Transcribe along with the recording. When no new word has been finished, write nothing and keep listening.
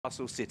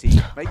Castle City.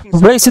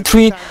 Race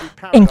 3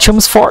 in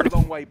Chelmsford.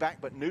 Long way back,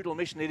 but Noodle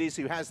Mission it is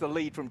who has the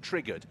lead from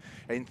Triggered.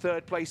 In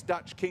third place,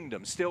 Dutch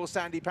Kingdom. Still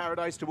Sandy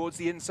Paradise towards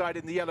the inside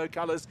in the yellow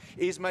colours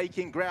is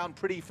making ground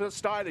pretty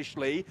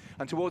stylishly.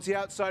 And towards the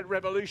outside,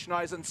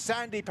 Revolutionize. And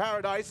Sandy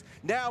Paradise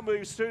now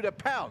moves through to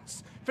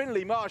pounce.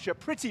 Finley Marsh, a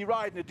pretty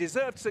ride and a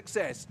deserved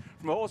success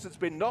from a horse that's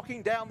been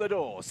knocking down the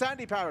door.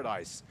 Sandy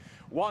Paradise,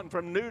 one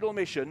from Noodle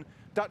Mission.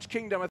 Dutch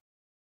Kingdom.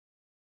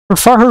 For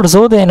 4 hurdles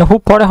old and who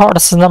party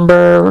horse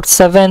number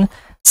 7,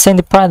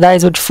 Sandy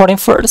Paradise with 14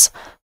 first.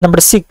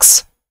 Number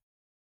 6,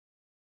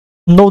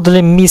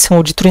 Noodle Mission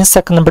with 3 in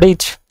second. Number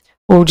 8,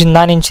 OG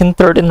 9 in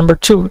third. Number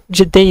 2,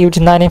 J-Day OG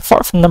 9 in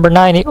fourth. Number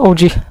 9, OG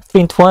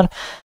 3 in 1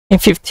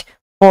 and 50.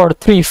 4,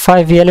 3,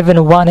 5,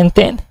 11, 1 and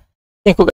 10. Thank you guys.